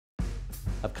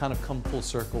I've kind of come full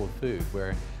circle with food,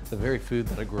 where the very food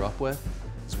that I grew up with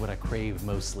is what I crave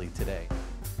mostly today.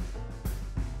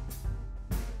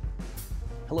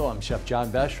 Hello, I'm Chef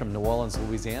John Besh from New Orleans,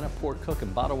 Louisiana, pork cook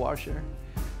and bottle washer,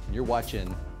 and you're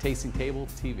watching Tasting Table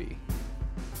TV.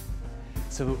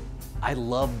 So I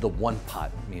love the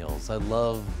one-pot meals. I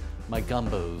love my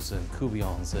gumbos and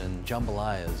coubillons and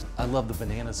jambalayas. I love the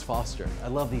bananas Foster. I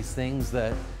love these things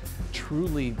that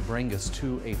truly bring us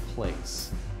to a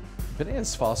place.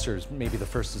 Bananas Foster is maybe the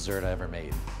first dessert I ever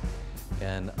made.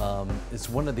 And it's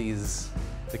one of these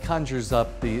that conjures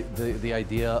up the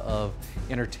idea of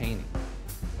entertaining.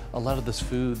 A lot of this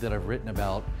food that I've written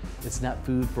about, it's not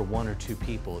food for one or two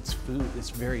people. It's food, it's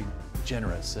very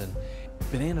generous. And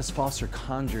Bananas Foster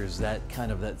conjures that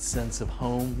kind of that sense of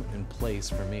home and place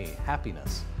for me,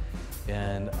 happiness.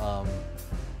 And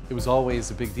it was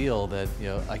always a big deal that, you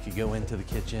know, I could go into the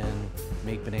kitchen,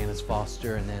 make Bananas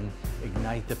Foster, and then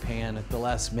ignite the pan at the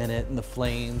last minute and the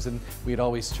flames, and we'd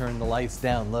always turn the lights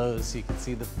down low so you could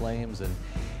see the flames. And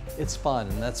it's fun,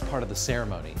 and that's part of the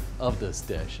ceremony of this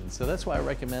dish. And so that's why I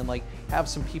recommend, like, have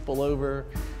some people over.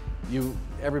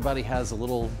 Everybody has a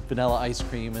little vanilla ice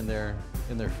cream in their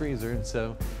freezer, and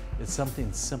so it's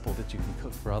something simple that you can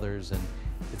cook for others, and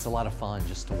it's a lot of fun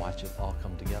just to watch it all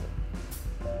come together.